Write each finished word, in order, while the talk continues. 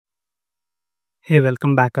Hey,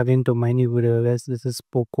 welcome back again to my new video, guys. This is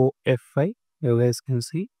Poco F5. You guys can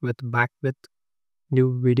see back with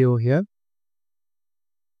new video here.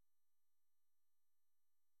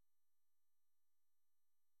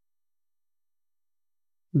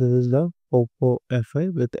 This is the Poco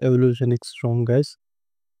F5 with Evolution X Strong, guys.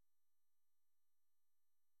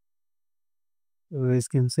 You guys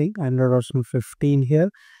can see Android version 15 here,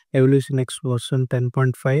 Evolution X version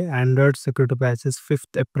 10.5, Android security patches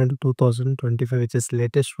 5th April 2025, which is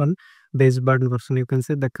latest one. Baseband version, you can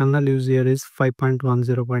see the kernel used here is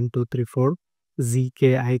 5.10.234.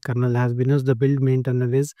 ZKI kernel has been used. The build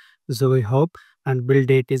maintainer is Zoe Hope, and build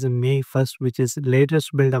date is May 1st, which is latest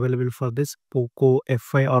build available for this Poco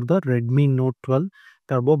F5 or the Redmi Note 12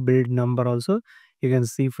 Turbo. Build number also you can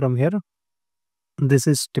see from here. This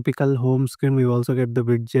is typical home screen. We also get the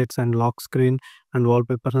widgets and lock screen and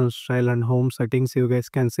wallpaper and style and home settings. You guys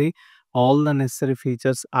can see all the necessary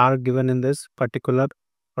features are given in this particular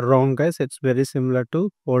ROM, guys. It's very similar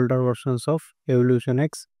to older versions of Evolution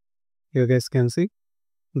X. You guys can see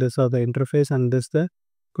this are the interface, and this the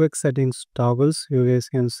quick settings toggles. You guys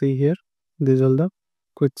can see here these are the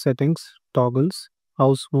quick settings toggles.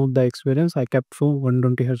 How smooth the experience. I kept for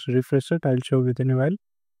 120 Hz refresh rate. I'll show within a while.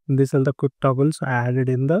 These are the quick toggles I added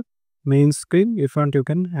in the main screen. If you want, you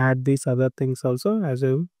can add these other things also, as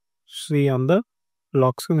you see on the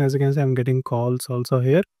lock screen. As you can see, I'm getting calls also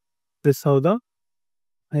here. This is how the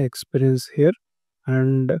experience here,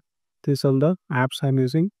 and this are the apps I'm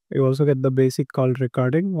using. You also get the basic call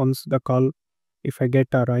recording. Once the call, if I get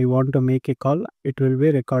or I want to make a call, it will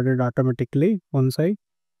be recorded automatically once I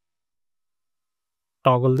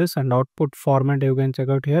toggle this. And output format you can check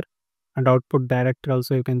out here, and output directory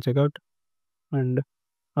also you can check out, and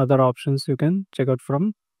other options you can check out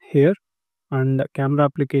from here. And camera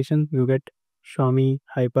application, you get Xiaomi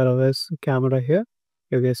HyperOS camera here.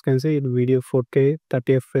 You guys can see in video 4K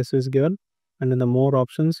 30 fps is given, and in the more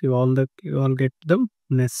options you all get the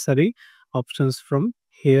necessary options from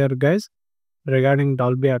here, guys. Regarding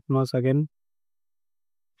Dolby Atmos, again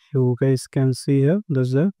you guys can see here this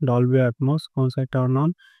is the Dolby Atmos. Once I turn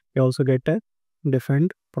on, you also get a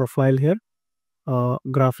different profile here.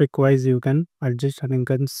 Graphic wise you can adjust and you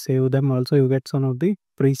can save them. Also you get some of the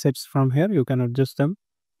presets from here, you can adjust them.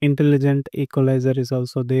 Intelligent equalizer is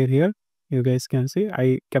also there here. You guys can see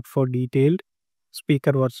I kept for detailed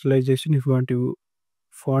speaker virtualization. If you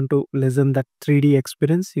want to listen that 3D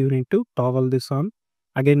experience, you need to toggle this on.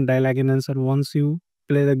 Again, dialogue enhancer, once you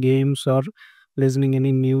play the games or listening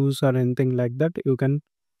any news or anything like that, you can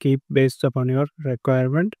keep based upon your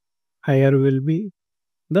requirement. Higher will be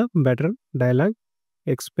the better dialogue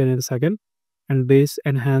experience again. And bass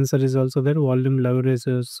enhancer is also there. Volume level is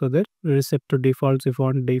also there. Reset to defaults. If you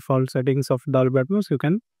want default settings of Dolby Atmos, you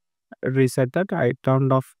can reset that. I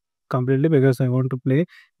turned off completely because I want to play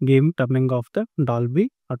game turning off the Dolby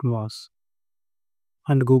Atmos.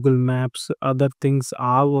 And Google Maps, other things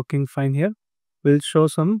are working fine here. We'll show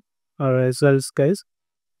some results, guys.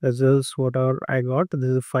 Results whatever I got. This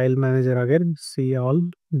is file manager again. See all.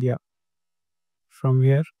 Yeah, from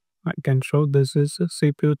here I can show this is a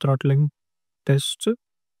CPU throttling test.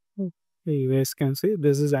 You guys can see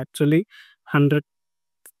this is actually 100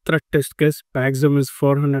 thread test case. Maximum is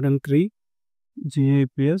 403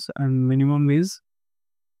 GAPS and minimum is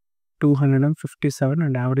 257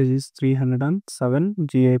 and average is 307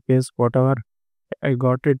 GAPS. Whatever I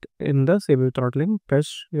got it in the CPU throttling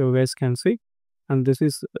test, you guys can see. And this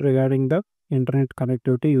is regarding the internet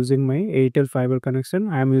connectivity using my Airtel fiber connection.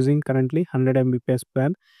 I am using currently 100 Mbps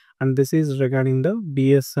plan, and this is regarding the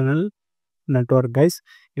BSNL network, guys.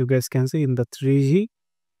 You guys can see in the 3G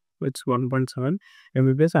it's 1.7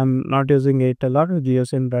 Mbps. I'm not using Airtel or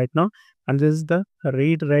GSM right now. And this is the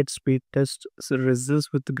read write speed test results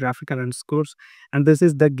with graphical and scores. And this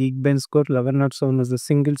is the Geekbench score. 1107 is the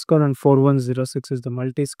single score and 4106 is the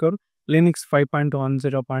multi score. Linux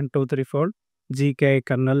 5.10.234 GK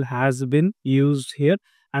kernel has been used here.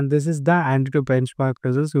 And this is the Antutu benchmark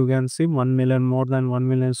results. You can see 1 million, more than 1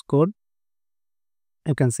 million score.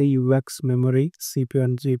 You can see UX, memory, CPU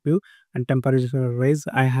and GPU, and temperature raise.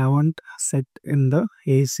 I haven't set in the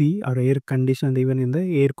AC or air conditioned, even in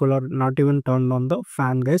the air cooler, not even turned on the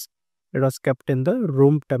fan, guys. It was kept in the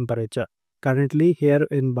room temperature. Currently here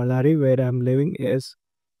in Ballari, where I am living, is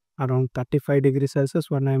around 35 degrees Celsius.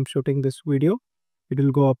 When I am shooting this video, it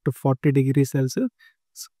will go up to 40 degrees Celsius.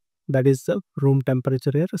 That is the room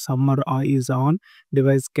temperature here. Summer is on.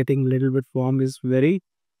 Device getting little bit warm is very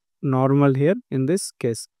normal here in this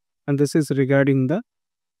case. And this is regarding the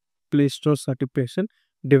Play Store certification.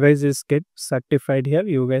 Devices get certified here.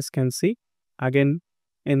 You guys can see again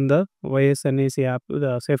in the YSNAC app,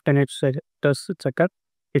 the safety net status checker,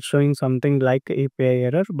 it's showing something like API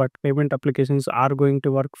error, but payment applications are going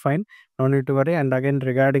to work fine. No need to worry. And again,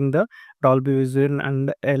 regarding the Dolby Vision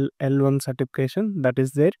and L1 certification, that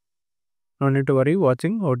is there. No need to worry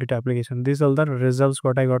watching audit application. These are the results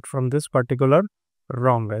what I got from this particular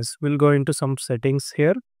ROM, guys. We'll go into some settings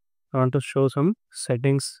here. I want to show some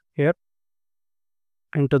settings here.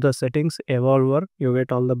 Into the settings, evolver, you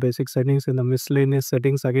get all the basic settings. In the miscellaneous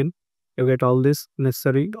settings, again you get all these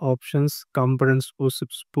necessary options, components,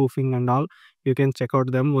 spoofing and all. You can check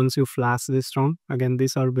out them once you flash this ROM. Again,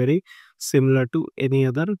 these are very similar to any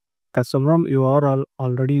other custom ROM. You are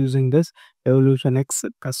already using this Evolution X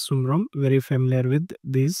custom ROM, very familiar with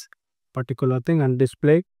this particular thing. And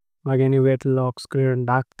display, again you get lock screen,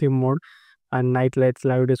 dark theme mode, and night lights,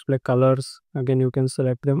 live display, colors. Again you can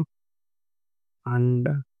select them. And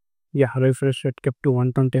yeah, refresh rate kept to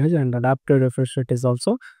 120 Hz, and adaptive refresh rate is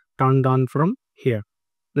also turned on from here.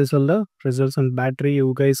 These are the results. And battery,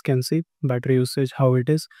 you guys can see battery usage how it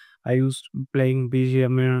is. I used playing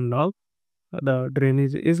BGMA and all. The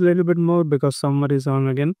drainage is a little bit more because summer is on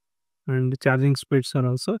again, and charging speeds are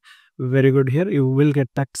also very good here. You will get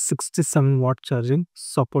that 67-watt charging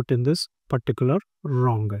support in this particular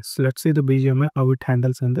ROM, guys. Let's see the BGMA how it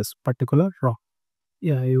handles in this particular ROM.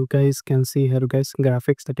 Yeah, you guys can see here, guys,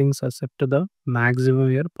 graphics settings are set to the maximum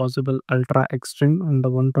here, possible ultra extreme, and the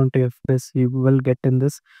 120 FPS you will get in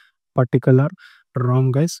this particular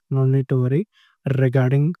ROM, guys. No need to worry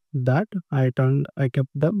regarding that. I kept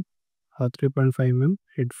the 3.5 mm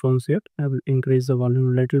headphones here. I will increase the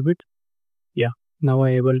volume a little bit. Yeah, now I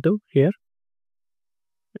able to hear.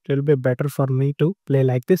 It will be better for me to play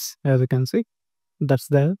like this, as you can see. That's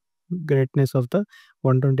the greatness of the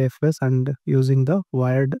 120 fps and using the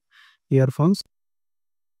wired earphones.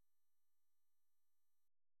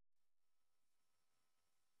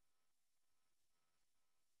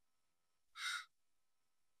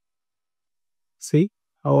 See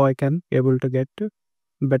how I can able to get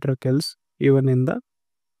better kills even in the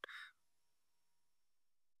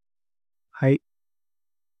high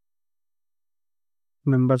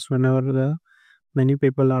members. Whenever the many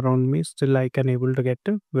people around me, still I can able to get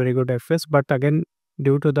very good fps. But again,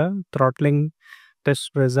 due to the throttling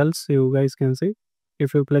test results, you guys can see,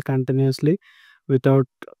 if you play continuously without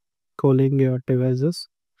cooling your devices,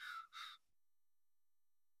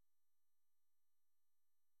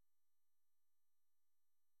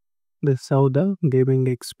 this is how the gaming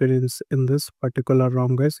experience in this particular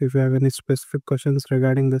ROM, guys. If you have any specific questions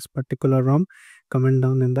regarding this particular ROM, comment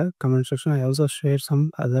down in the comment section. I also share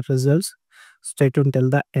some other results. Stay tuned till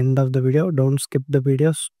the end of the video. Don't skip the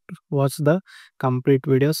videos. Watch the complete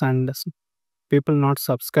videos. And people not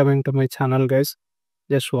subscribing to my channel, guys,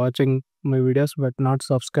 just watching my videos but not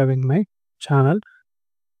subscribing my channel.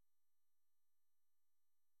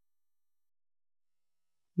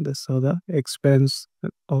 This is how the experience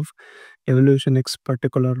of Evolution X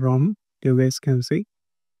particular ROM. You guys can see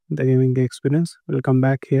the gaming experience. We'll come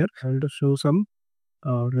back here. I'll just show some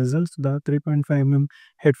results. The 3.5 mm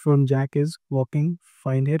headphone jack is working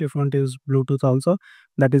fine here. If you want to use Bluetooth also,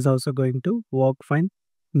 that is also going to work fine.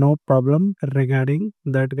 No problem regarding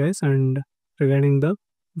that, guys. And regarding the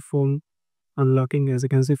phone unlocking, as you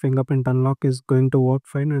can see, fingerprint unlock is going to work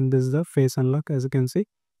fine. And this is the face unlock, as you can see,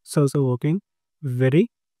 it's also working very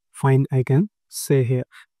fine, I can say here.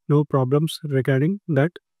 No problems regarding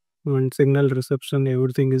that. And signal reception,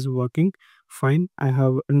 everything is working fine. I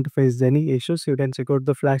haven't faced any issues. You can check out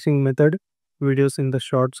the flashing method videos in the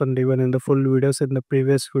shorts and even in the full videos in the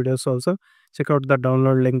previous videos also. Check out the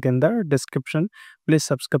download link in the description. Please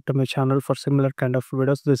subscribe to my channel for similar kind of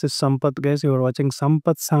videos. This is Sampath, guys. You are watching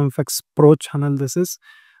Sampath SamFX Pro channel. This is,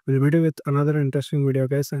 we'll meet you with another interesting video,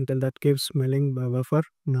 guys. Until that, keep smiling. Bye bye for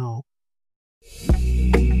now.